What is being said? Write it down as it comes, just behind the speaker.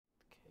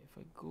if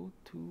I go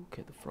to,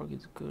 okay, the frog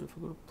is good. If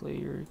I go to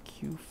player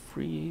queue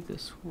free,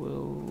 this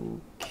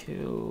will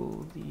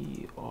kill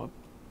the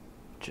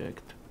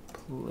object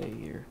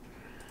player.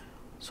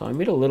 So I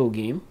made a little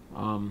game.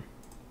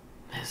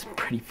 It's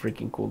pretty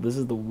freaking cool. This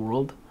is the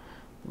world.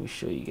 Let me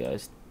show you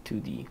guys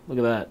 2D. Look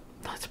at that.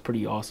 That's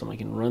pretty awesome. I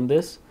can run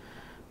this.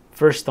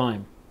 First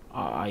time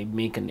I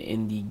make an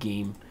indie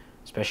game,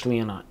 especially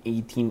on an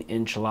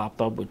 18-inch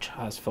laptop, which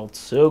has felt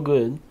so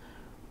good.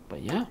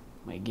 But yeah,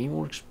 my game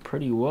works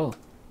pretty well.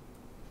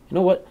 You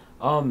know what?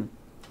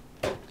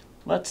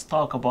 Let's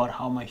talk about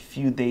how my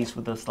few days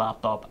with this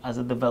laptop as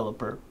a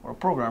developer or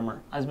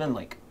programmer has been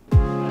like.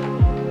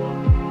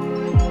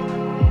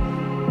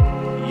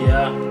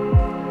 Yeah.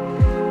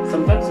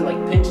 Sometimes it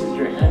like pinches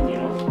your hand, you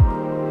know?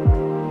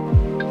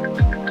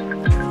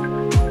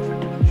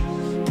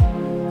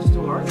 It's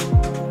too hard.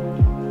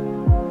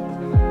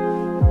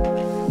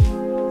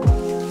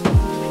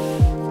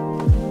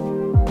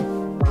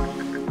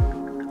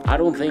 I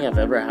don't think I've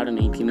ever had an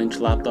 18-inch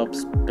laptop,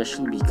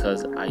 especially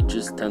because I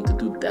just tend to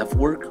do dev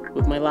work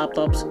with my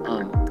laptops.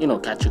 You know,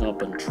 catching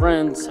up on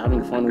trends,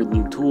 having fun with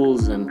new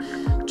tools, and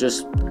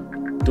just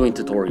doing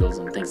tutorials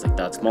and things like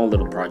that, small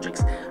little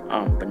projects.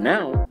 But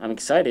now I'm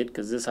excited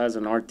because this has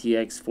an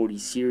RTX 40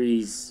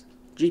 series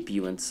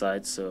GPU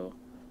inside, so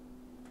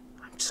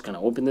I'm just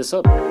gonna open this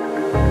up.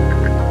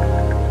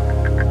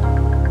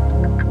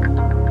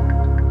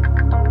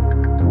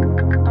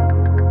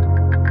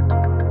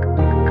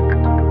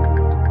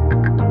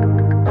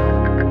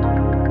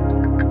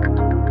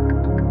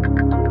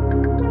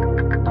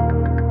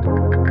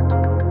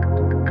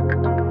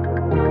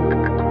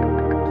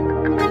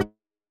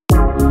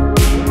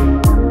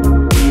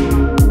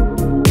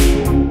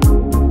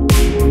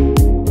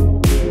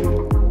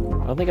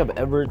 I don't think I've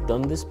ever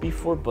done this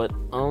before, but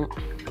you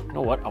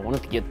know what, I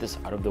wanted to get this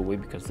out of the way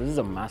because this is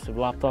a massive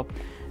laptop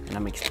and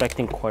I'm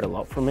expecting quite a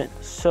lot from it.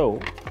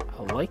 So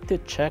I like to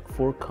check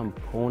for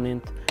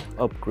component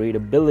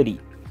upgradability.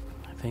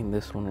 I think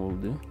this one will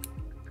do.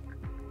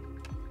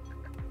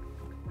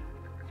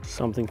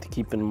 Something to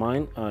keep in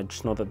mind,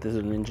 just know that this is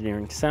an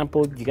engineering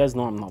sample. You guys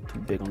know I'm not too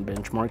big on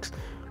benchmarks.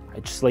 I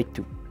just like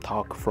to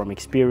talk from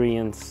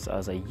experience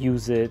as I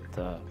use it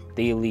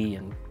daily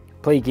and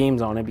play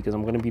games on it, because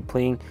I'm going to be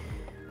playing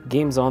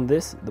games on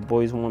this. The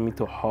boys want me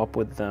to hop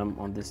with them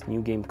on this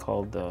new game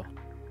called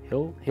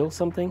Hill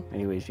something.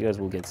 Anyways, you guys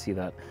will get to see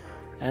that.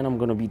 And I'm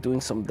going to be doing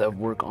some dev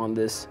work on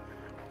this.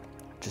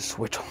 Just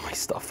switch all my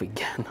stuff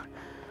again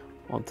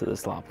onto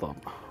this laptop.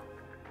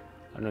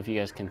 I don't know if you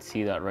guys can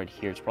see that right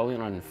here. It's probably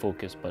not in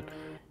focus, but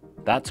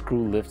that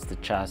screw lifts the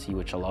chassis,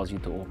 which allows you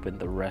to open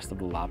the rest of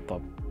the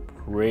laptop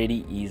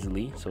pretty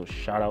easily. So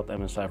shout out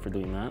MSI for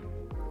doing that.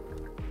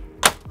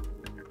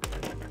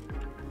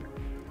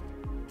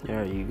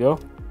 There you go.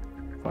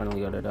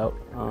 Finally got it out.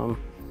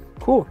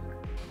 Cool.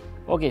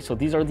 Okay, so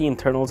these are the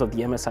internals of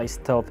the MSI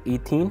Stealth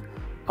 18.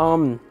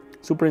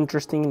 Super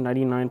interesting,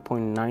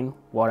 99.9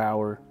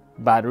 watt-hour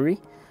battery.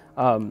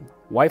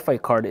 Wi-Fi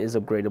card is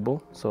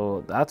upgradable,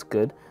 so that's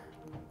good.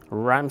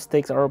 RAM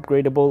sticks are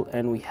upgradable,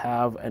 and we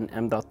have an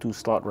M.2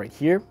 slot right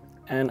here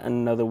and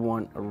another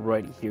one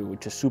right here,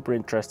 which is super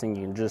interesting.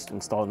 You can just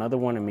install another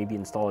one and maybe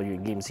install your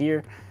games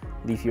here,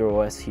 leave your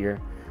OS here.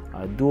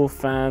 Dual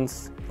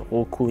fans, the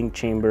whole cooling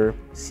chamber,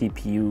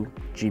 CPU,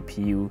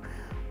 GPU.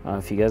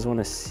 If you guys want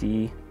to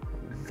see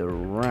the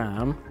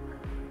RAM,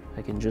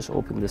 I can just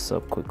open this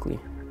up quickly.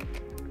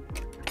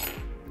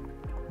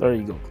 There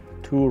you go.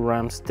 2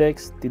 RAM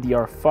sticks,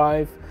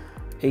 DDR5,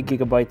 8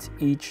 gigabytes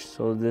each,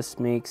 so this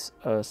makes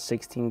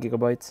 16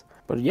 gigabytes.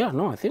 But yeah,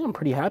 no, I think I'm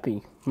pretty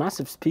happy.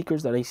 Massive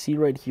speakers that I see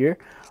right here.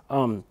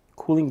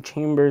 Cooling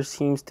chamber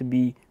seems to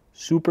be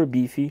super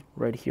beefy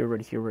right here,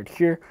 right here, right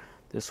here.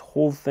 This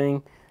whole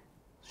thing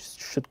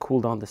should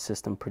cool down the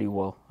system pretty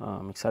well.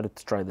 I'm excited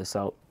to try this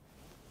out.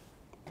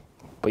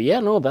 But yeah,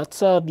 no, that's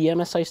the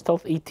MSI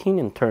Stealth 18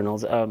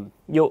 internals.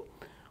 Yo,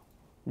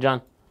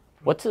 John,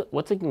 what's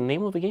the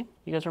name of the game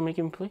you guys are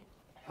making me play?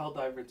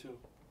 Helldiver 2.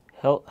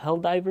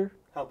 Helldiver?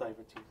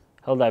 Helldiver 2.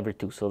 Helldiver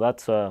 2. So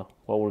that's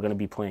what we're gonna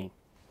be playing.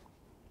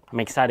 I'm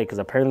excited because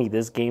apparently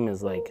this game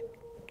is like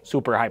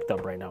super hyped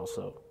up right now.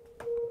 So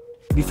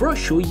before I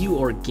show you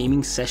our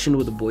gaming session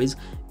with the boys,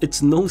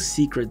 it's no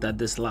secret that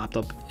this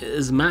laptop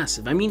is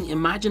massive. I mean,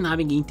 imagine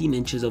having 18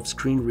 inches of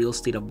screen real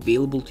estate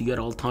available to you at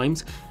all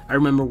times. I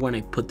remember when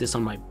I put this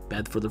on my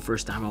bed for the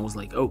first time, I was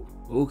like, oh,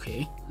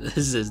 okay,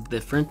 this is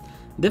different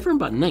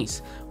but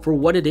nice. For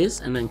what it is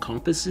and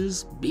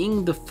encompasses,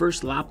 being the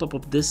first laptop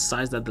of this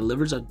size that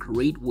delivers a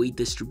great weight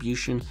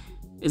distribution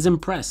is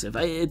impressive.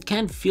 It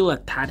can feel a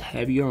tad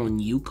heavier on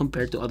you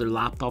compared to other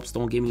laptops,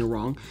 don't get me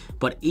wrong,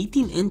 but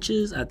 18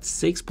 inches at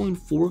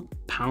 6.4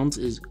 pounds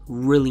is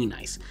really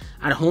nice.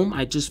 At home,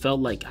 I just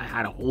felt like I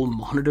had a whole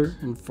monitor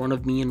in front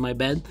of me in my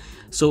bed,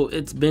 so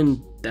it's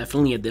been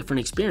definitely a different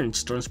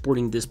experience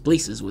transporting these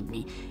places with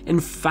me. In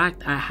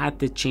fact, I had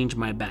to change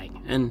my bag,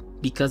 and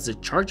because the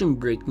charging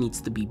brick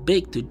needs to be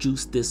big to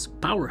juice this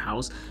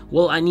powerhouse,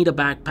 well, I need a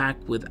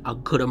backpack with a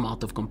good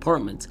amount of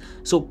compartments.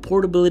 So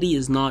portability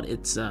is not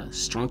its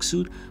strong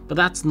suit, but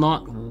that's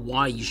not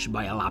why you should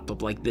buy a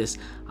laptop like this.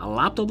 A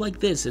laptop like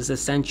this is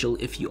essential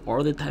if you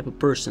are the type of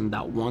person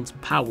that wants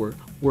power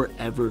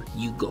wherever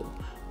you go.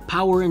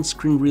 Power and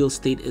screen real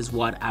estate is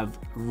what I've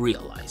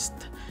realized.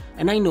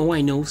 And I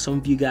know some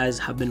of you guys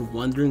have been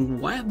wondering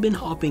why I've been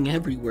hopping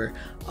everywhere.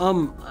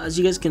 As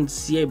you guys can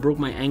see, I broke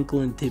my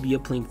ankle and tibia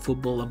playing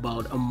football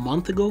about a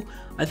month ago.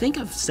 I think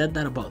I've said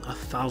that about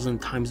 1,000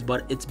 times,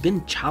 but it's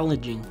been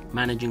challenging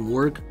managing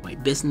work, my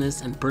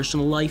business, and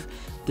personal life.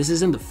 This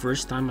isn't the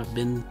first time I've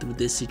been through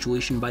this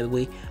situation, by the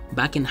way.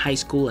 Back in high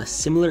school, a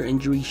similar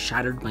injury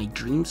shattered my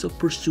dreams of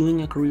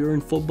pursuing a career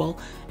in football,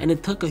 and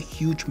it took a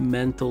huge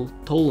mental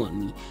toll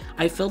on me.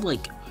 I felt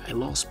like I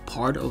lost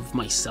part of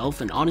myself,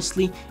 and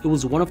honestly, it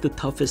was one of the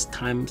toughest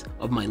times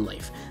of my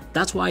life.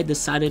 That's why I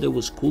decided it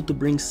was cool to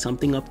bring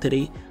something up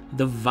today: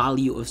 the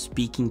value of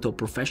speaking to a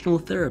professional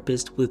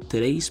therapist with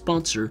today's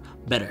sponsor,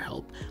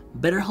 BetterHelp.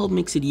 BetterHelp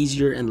makes it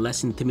easier and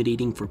less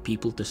intimidating for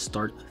people to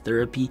start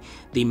therapy.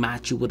 They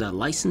match you with a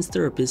licensed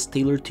therapist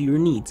tailored to your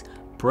needs,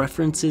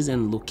 preferences,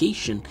 and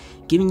location,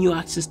 giving you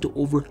access to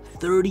over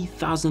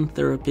 30,000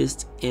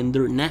 therapists in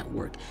their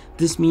network.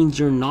 This means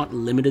you're not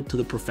limited to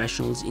the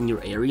professionals in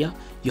your area.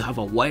 You have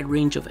a wide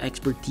range of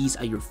expertise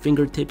at your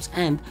fingertips,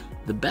 and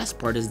the best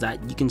part is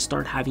that you can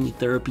start having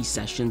therapy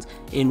sessions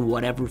in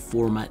whatever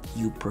format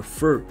you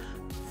prefer: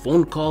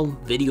 phone call,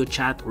 video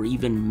chat, or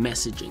even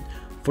messaging.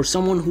 For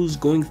someone who's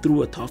going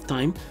through a tough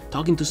time,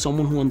 talking to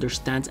someone who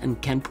understands and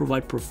can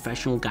provide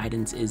professional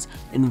guidance is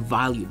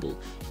invaluable.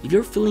 If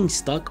you're feeling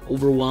stuck,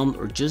 overwhelmed,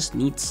 or just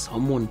need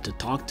someone to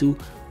talk to,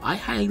 I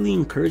highly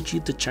encourage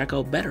you to check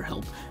out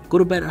BetterHelp. Go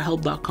to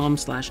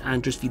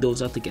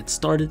betterhelp.com/AndresVidosa to get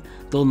started.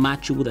 They'll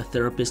match you with a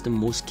therapist in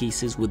most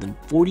cases within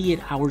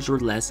 48 hours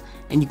or less,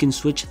 and you can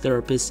switch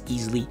therapists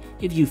easily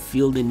if you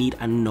feel the need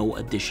at no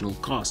additional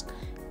cost.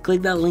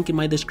 Click that link in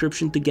my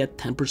description to get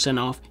 10%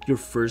 off your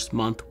first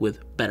month with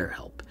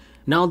BetterHelp.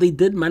 Now, they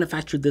did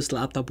manufacture this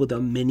laptop with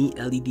a mini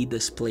LED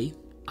display.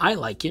 I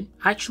like it.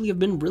 Actually, I've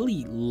been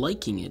really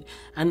liking it.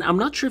 And I'm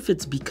not sure if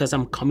it's because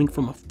I'm coming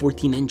from a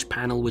 14-inch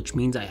panel, which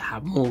means I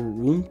have more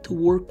room to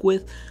work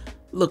with.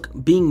 Look,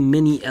 being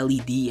mini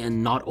LED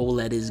and not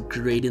OLED is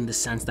great in the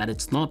sense that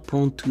it's not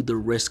prone to the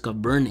risk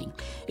of burning.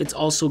 It's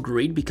also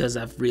great because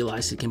I've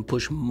realized it can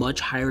push much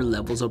higher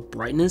levels of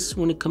brightness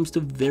when it comes to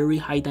very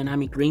high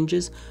dynamic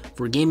ranges.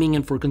 For gaming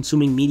and for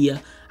consuming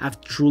media, I've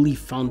truly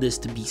found this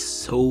to be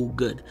so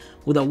good.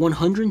 With a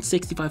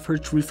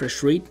 165Hz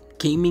refresh rate,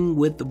 gaming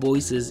with the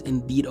voice is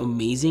indeed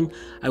amazing.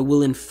 I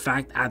will in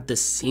fact add the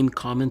same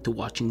comment to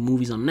watching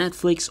movies on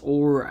Netflix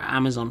or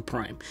Amazon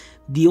Prime.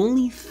 The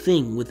only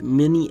thing with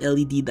mini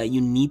LED that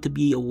you need to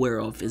be aware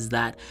of is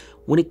that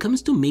when it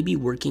comes to maybe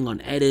working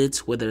on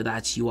edits, whether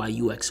that's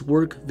UI UX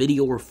work,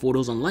 video, or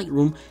photos on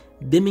Lightroom,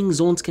 dimming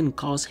zones can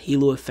cause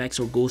halo effects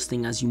or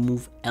ghosting as you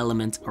move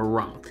elements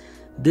around.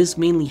 This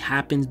mainly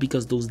happens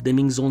because those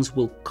dimming zones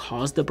will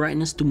cause the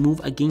brightness to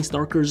move against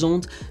darker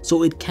zones,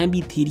 so it can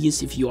be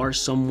tedious if you are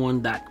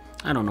someone that,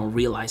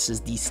 realizes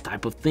these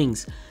type of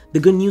things. The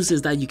good news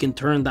is that you can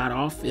turn that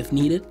off if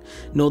needed.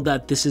 Note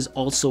that this is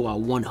also a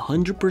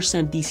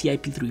 100%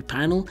 DCI-P3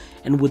 panel,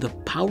 and with the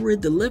power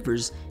it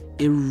delivers,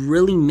 it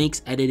really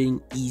makes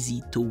editing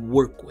easy to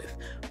work with.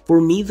 For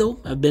me though,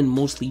 I've been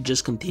mostly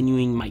just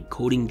continuing my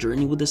coding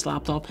journey with this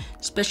laptop,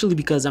 especially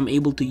because I'm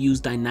able to use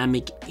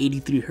dynamic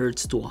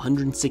 83Hz to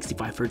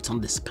 165Hz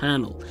on this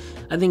panel.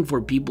 I think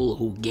for people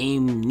who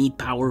game, need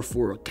power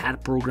for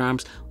CAD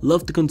programs,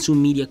 love to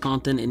consume media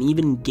content, and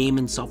even game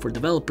and software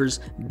developers,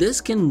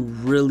 this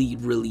can really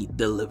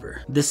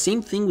deliver. The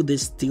same thing with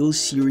this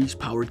SteelSeries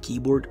powered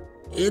keyboard.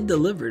 It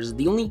delivers.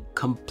 The only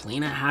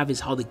complaint I have is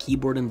how the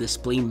keyboard and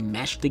display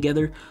mesh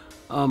together.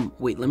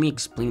 Wait, let me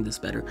explain this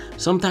better.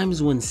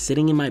 Sometimes when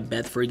sitting in my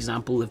bed, for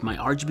example, if my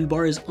RGB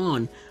bar is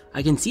on,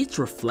 I can see its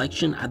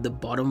reflection at the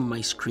bottom of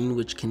my screen,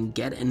 which can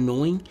get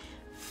annoying.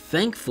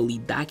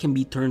 Thankfully, that can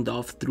be turned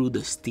off through the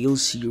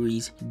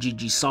SteelSeries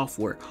GG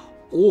software,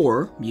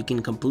 or you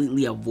can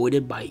completely avoid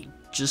it by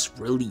just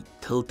really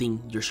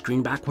tilting your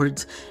screen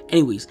backwards.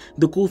 Anyways,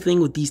 the cool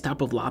thing with these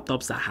type of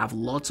laptops that have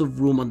lots of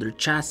room on their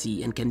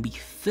chassis and can be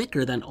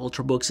thicker than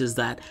Ultrabooks is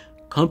that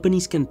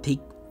companies can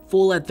take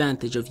full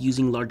advantage of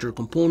using larger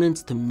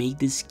components to make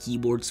these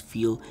keyboards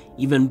feel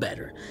even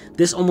better.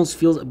 This almost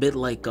feels a bit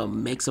like a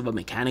mix of a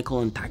mechanical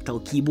and tactile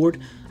keyboard.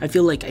 I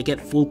feel like I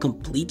get full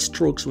complete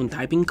strokes when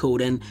typing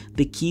code, and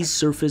the keys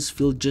surface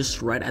feel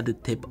just right at the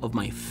tip of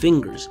my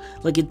fingers.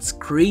 Like it's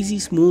crazy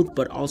smooth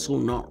but also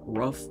not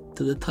rough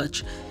to the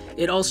touch.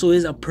 It also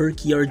is a per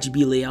key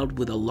RGB layout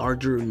with a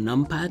larger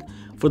numpad.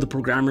 For the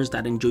programmers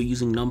that enjoy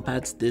using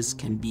numpads, this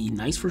can be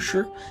nice for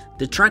sure.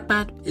 The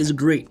trackpad is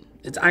great.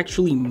 It's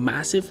actually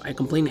massive. I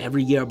complain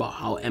every year about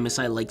how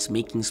MSI likes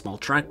making small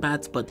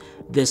trackpads, but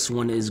this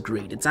one is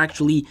great. It's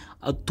actually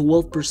a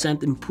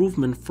 12%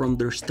 improvement from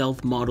their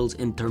stealth models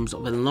in terms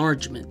of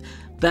enlargement.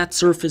 That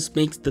surface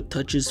makes the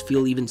touches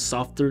feel even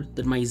softer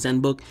than my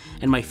ZenBook,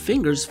 and my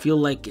fingers feel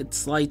like it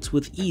slides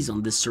with ease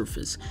on this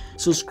surface.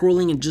 So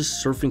scrolling and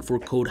just surfing for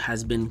code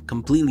has been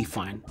completely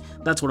fine.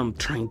 That's what I'm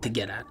trying to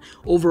get at.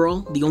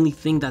 Overall, the only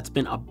thing that's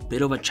been a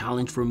bit of a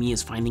challenge for me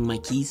is finding my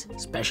keys,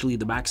 especially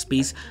the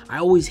backspace. I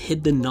always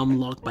hit the num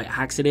lock by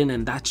accident,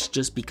 and that's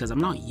just because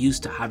I'm not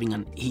used to having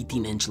an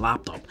 18-inch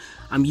laptop.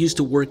 I'm used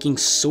to working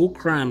so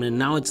crammed, and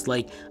now it's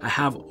like I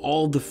have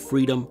all the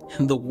freedom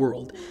in the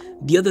world.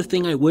 The other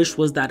thing I wish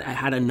was that I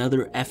had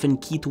another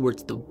FN key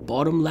towards the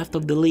bottom left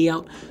of the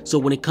layout, so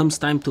when it comes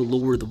time to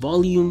lower the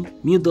volume,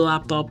 mute the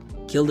laptop,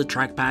 kill the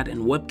trackpad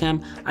and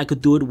webcam, I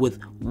could do it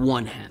with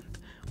one hand.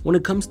 When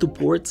it comes to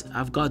ports,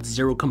 I've got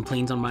zero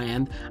complaints on my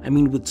end. I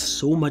mean, with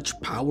so much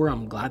power,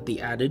 I'm glad they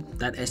added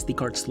that SD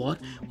card slot.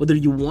 Whether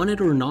you want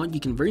it or not, you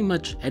can very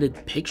much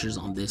edit pictures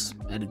on this,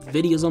 edit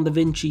videos on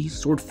DaVinci,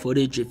 sort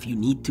footage if you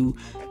need to.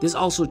 This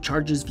also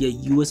charges via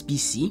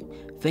USB-C,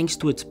 thanks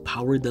to its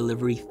power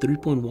delivery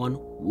 3.1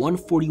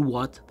 140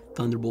 watt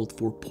Thunderbolt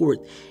 4 port.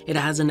 It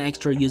has an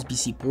extra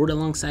USB-C port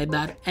alongside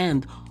that,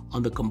 and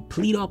on the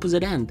complete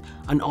opposite end,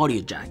 an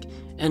audio jack,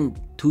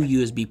 and 2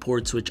 USB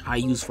ports which I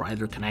use for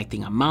either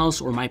connecting a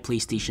mouse or my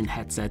PlayStation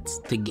headsets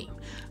to game.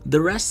 The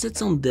rest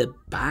sits on the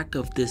back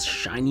of this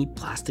shiny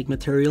plastic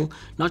material.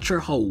 Not sure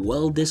how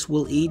well this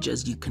will age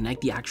as you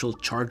connect the actual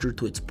charger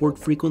to its port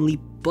frequently,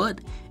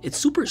 but it's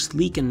super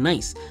sleek and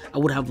nice. I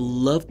would have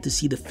loved to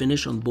see the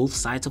finish on both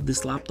sides of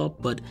this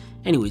laptop, but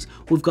anyways,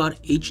 we've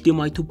got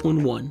HDMI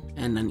 2.1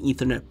 and an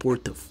Ethernet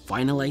port to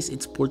finalize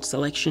its port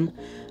selection.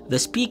 The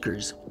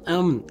speakers,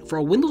 for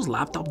a Windows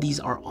laptop, these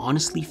are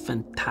honestly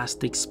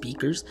fantastic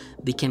speakers.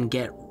 They can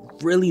get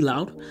really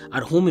loud.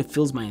 At home, it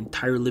fills my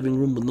entire living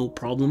room with no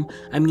problem.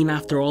 I mean,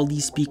 after all,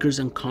 these speakers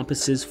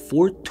encompasses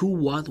 4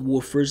 2-watt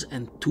woofers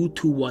and 2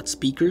 2-watt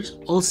speakers,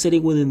 all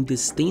sitting within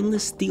this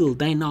stainless steel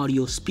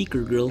Dynaudio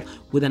speaker grill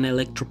with an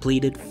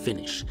electroplated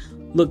finish.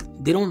 Look,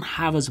 they don't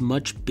have as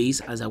much bass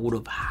as I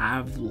would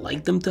have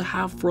liked them to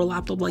have for a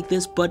laptop like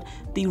this, but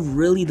they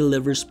really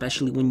deliver,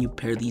 especially when you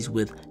pair these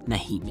with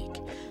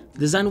Nahimic.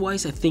 Design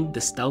wise, I think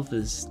the stealth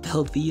is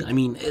stealthy. I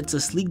mean, it's a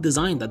sleek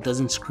design that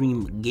doesn't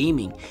scream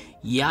gaming.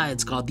 Yeah,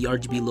 it's got the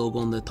RGB logo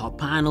on the top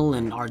panel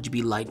and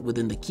RGB light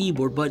within the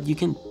keyboard, but you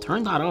can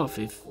turn that off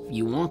if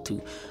you want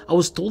to. I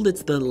was told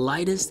it's the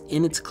lightest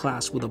in its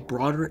class with a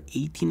broader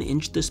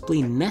 18-inch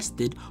display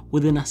nested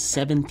within a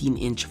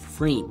 17-inch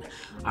frame.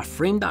 A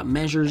frame that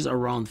measures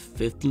around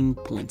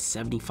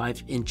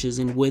 15.75 inches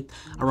in width,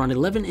 around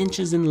 11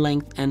 inches in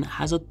length, and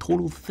has a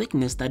total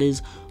thickness that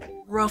is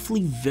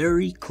roughly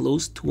very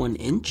close to an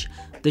inch.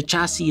 The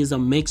chassis is a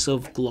mix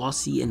of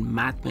glossy and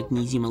matte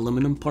magnesium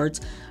aluminum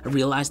parts. I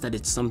realized that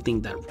it's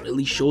something that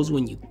really shows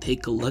when you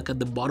take a look at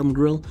the bottom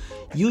grille.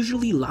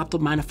 Usually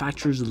laptop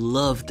manufacturers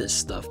love this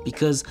stuff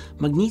because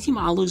magnesium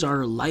alloys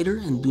are lighter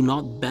and do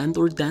not bend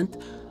or dent,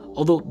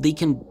 although they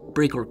can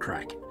break or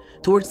crack.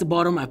 Towards the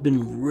bottom, I've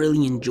been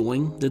really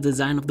enjoying the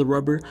design of the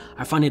rubber.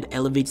 I find it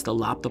elevates the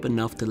laptop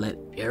enough to let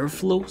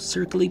airflow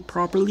circulate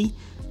properly.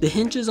 The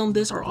hinges on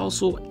this are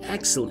also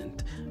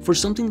excellent. For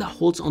something that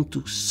holds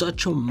onto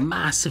such a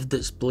massive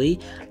display,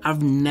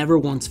 I've never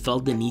once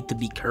felt the need to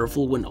be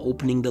careful when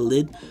opening the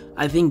lid.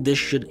 I think this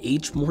should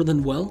age more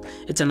than well.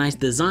 It's a nice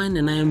design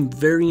and I am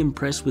very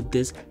impressed with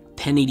this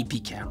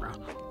 1080p camera.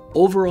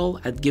 Overall,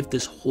 I'd give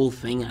this whole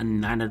thing a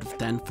 9 out of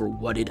 10 for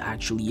what it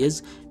actually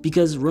is,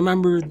 because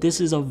remember, this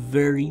is a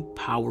very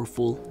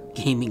powerful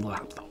gaming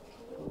laptop.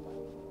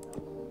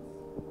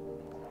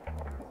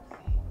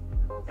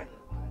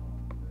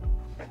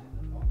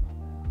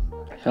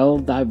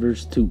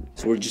 Helldivers 2.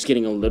 So we're just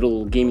getting a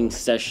little gaming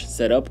sesh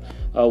set up.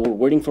 We're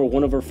waiting for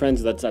one of our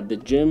friends that's at the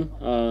gym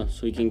so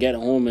he can get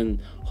home and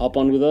hop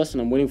on with us.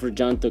 And I'm waiting for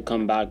John to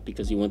come back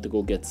because he went to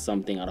go get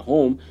something at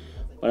home.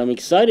 But I'm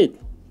excited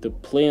to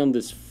play on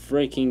this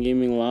freaking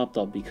gaming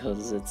laptop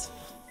because it's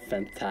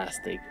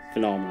fantastic,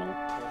 phenomenal.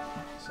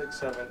 6,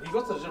 7. He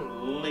goes to the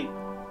gym late.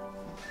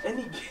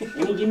 Any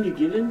game you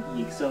give him,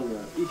 he excels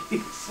at.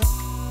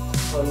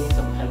 So I need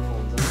some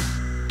headphones, huh?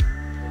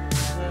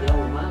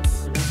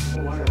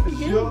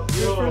 Yeah,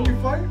 You're friendly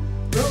fire?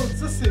 No, it's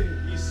the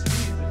same. You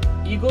see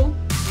it. Eagle?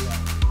 Yeah.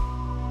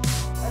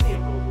 I need a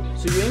go.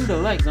 So you aim the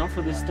legs, not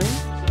for this thing? So,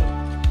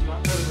 you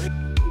want to go to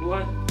the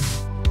What?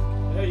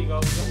 There you go.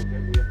 Okay,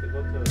 we have to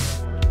go to the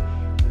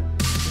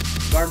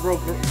Guard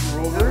rover?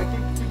 Yeah,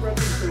 keep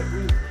running until it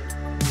breathes.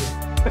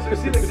 So you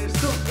see, like, there's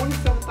still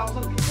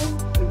 27,000 people.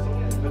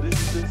 But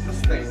this is the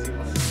same.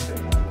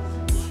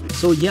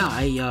 So yeah,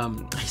 I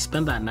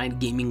spent that night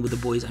gaming with the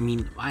boys. I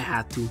mean, I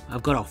had to.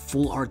 I've got a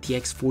full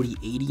RTX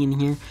 4080 in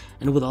here,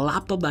 and with a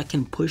laptop that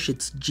can push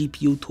its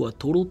GPU to a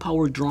total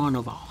power drawn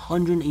of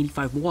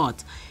 185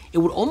 watts, It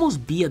would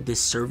almost be a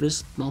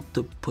disservice not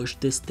to push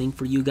this thing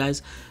for you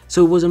guys,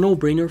 so it was a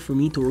no-brainer for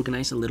me to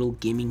organize a little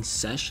gaming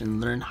sesh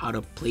and learn how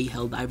to play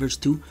Helldivers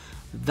 2.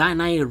 That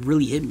night it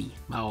really hit me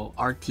how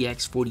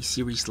RTX 40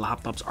 series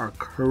laptops are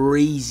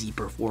crazy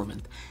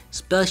performant,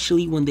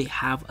 especially when they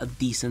have a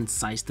decent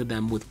size to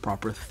them with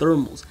proper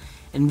thermals.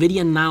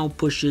 Nvidia now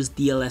pushes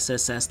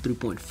DLSS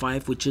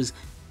 3.5, which is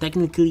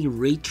technically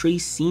ray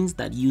trace scenes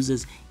that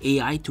uses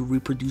AI to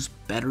reproduce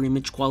better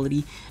image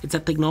quality. It's a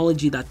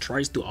technology that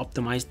tries to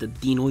optimize the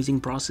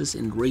denoising process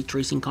in ray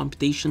tracing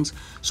computations,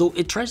 so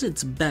it tries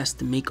its best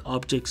to make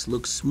objects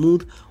look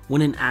smooth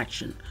when in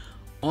action.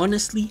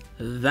 Honestly,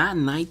 that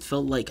night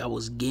felt like I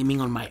was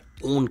gaming on my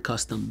own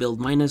custom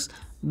build, minus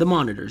the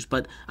monitors,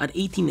 but at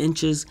 18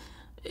 inches,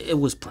 it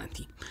was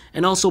plenty.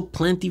 And also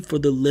plenty for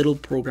the little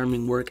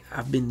programming work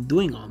I've been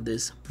doing on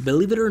this.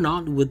 Believe it or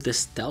not, with the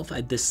Stealth,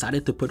 I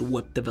decided to put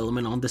web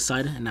development on the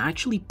side and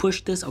actually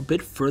push this a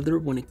bit further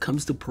when it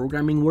comes to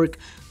programming work.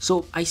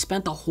 So I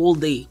spent a whole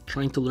day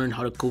trying to learn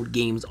how to code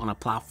games on a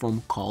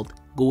platform called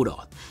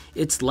Godot.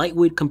 It's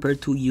lightweight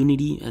compared to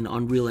Unity and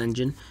Unreal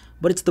Engine,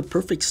 but it's the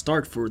perfect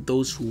start for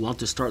those who want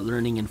to start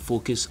learning and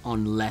focus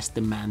on less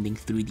demanding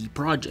 3D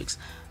projects.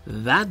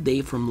 That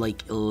day from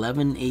like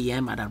 11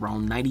 AM at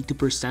around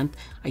 92%,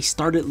 I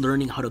started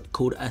learning how to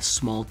code a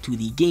small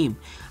 2D game.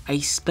 I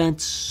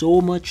spent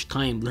so much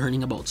time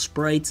learning about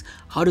sprites,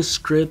 how to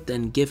script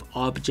and give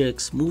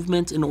objects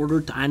movements in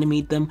order to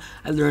animate them.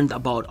 I learned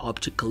about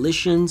object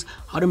collisions,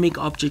 how to make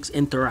objects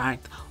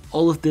interact,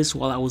 all of this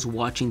while I was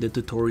watching the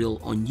tutorial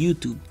on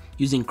YouTube,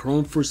 using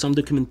Chrome for some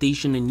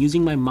documentation and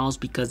using my mouse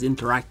because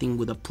interacting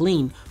with a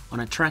plane on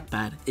a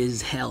trackpad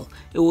is hell.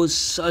 It was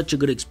such a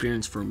good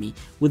experience for me.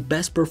 With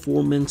best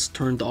performance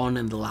turned on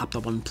and the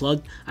laptop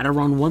unplugged, at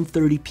around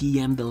 1:30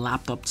 PM the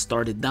laptop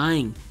started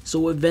dying,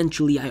 so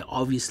eventually I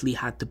obviously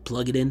had to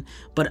plug it in,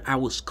 but I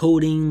was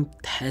coding,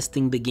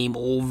 testing the game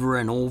over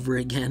and over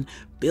again,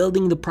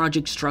 building the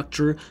project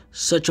structure.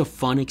 Such a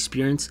fun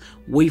experience,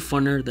 way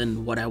funner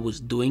than what I was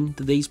doing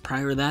the days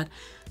prior to that.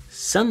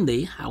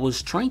 Sunday, I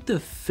was trying to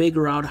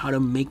figure out how to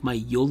make my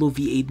YOLO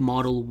V8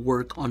 model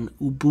work on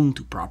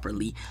Ubuntu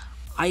properly.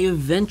 I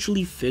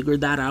eventually figured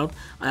that out.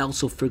 I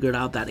also figured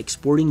out that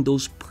exporting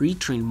those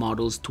pre-trained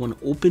models to an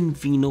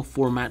OpenVINO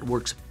format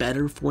works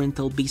better for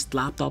Intel-based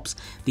laptops.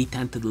 They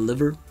tend to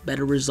deliver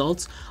better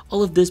results.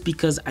 All of this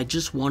because I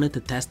just wanted to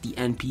test the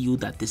NPU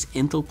that this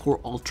Intel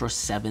Core Ultra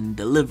 7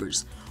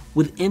 delivers.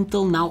 With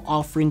Intel now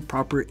offering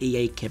proper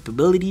AI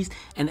capabilities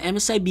and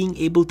MSI being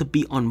able to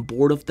be on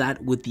board of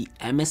that with the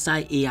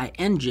MSI AI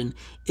engine,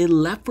 it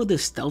left for the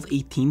Stealth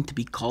 18 to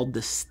be called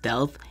the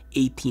Stealth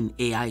 18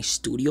 AI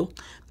Studio.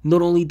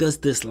 Not only does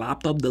this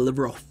laptop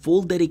deliver a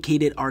full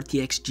dedicated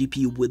RTX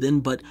GPU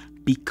within, but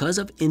because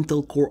of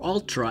Intel Core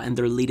Ultra and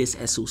their latest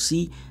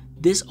SoC,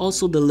 this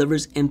also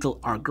delivers Intel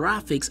Arc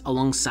graphics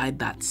alongside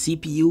that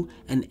CPU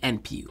and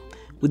NPU.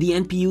 With the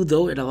NPU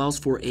though, it allows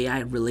for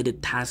AI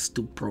related tasks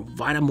to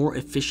provide a more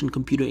efficient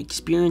computer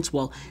experience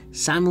while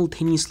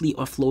simultaneously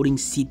offloading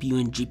CPU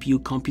and GPU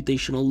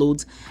computational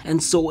loads. And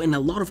so in a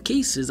lot of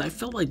cases, I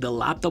felt like the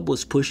laptop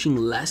was pushing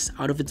less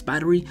out of its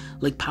battery.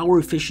 Like power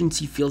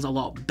efficiency feels a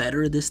lot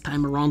better this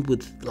time around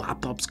with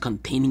laptops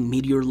containing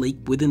Meteor Lake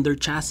within their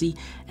chassis,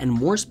 and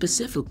more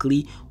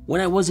specifically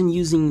when I wasn't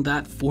using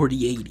that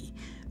 4080.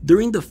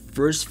 During the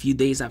first few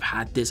days I've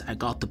had this, I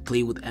got to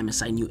play with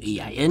MSI new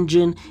AI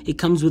engine. It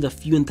comes with a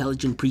few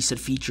intelligent preset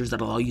features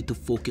that allow you to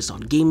focus on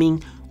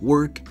gaming,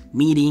 work,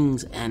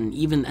 meetings, and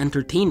even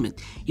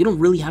entertainment. You don't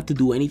really have to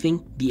do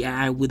anything. The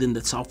AI within the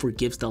software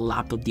gives the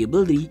laptop the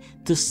ability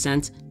to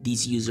sense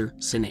these user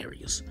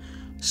scenarios.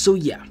 So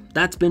yeah,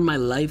 that's been my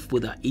life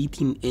with an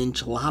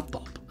 18-inch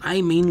laptop. I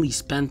mainly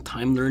spent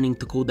time learning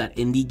to code that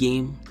indie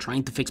game,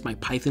 trying to fix my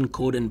Python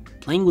code, and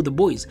playing with the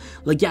boys.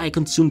 Like yeah, I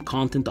consumed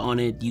content on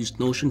it, used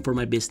Notion for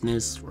my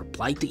business,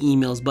 replied to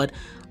emails, but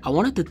I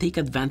wanted to take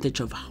advantage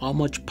of how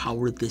much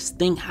power this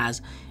thing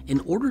has in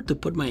order to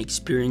put my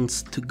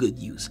experience to good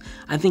use.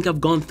 I think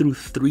I've gone through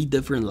 3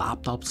 different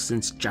laptops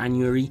since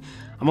January.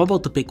 I'm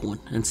about to pick one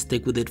and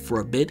stick with it for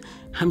a bit.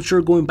 I'm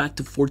sure going back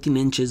to 14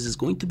 inches is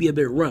going to be a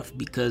bit rough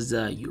because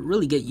you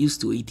really get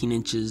used to 18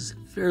 inches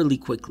fairly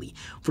quickly.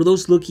 For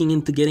those looking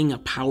into getting a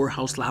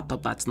powerhouse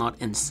laptop that's not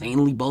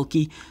insanely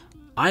bulky,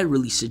 I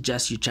really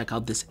suggest you check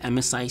out this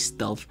MSI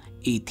Stealth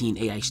 18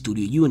 AI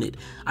Studio unit.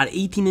 At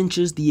 18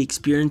 inches, the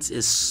experience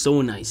is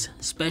so nice,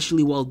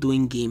 especially while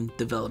doing game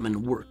development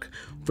work.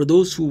 For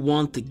those who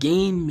want to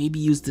game, maybe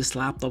use this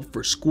laptop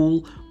for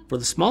school. For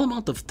the small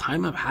amount of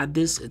time I've had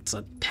this, it's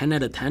a 10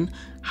 out of 10.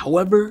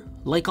 However,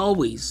 like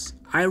always,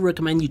 I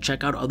recommend you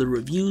check out other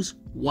reviews,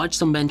 watch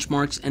some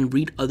benchmarks, and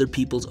read other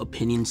people's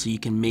opinions so you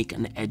can make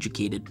an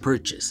educated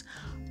purchase.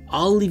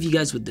 I'll leave you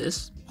guys with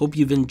this. Hope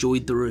you've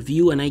enjoyed the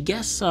review, and I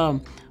guess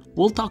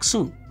we'll talk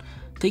soon.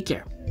 Take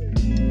care.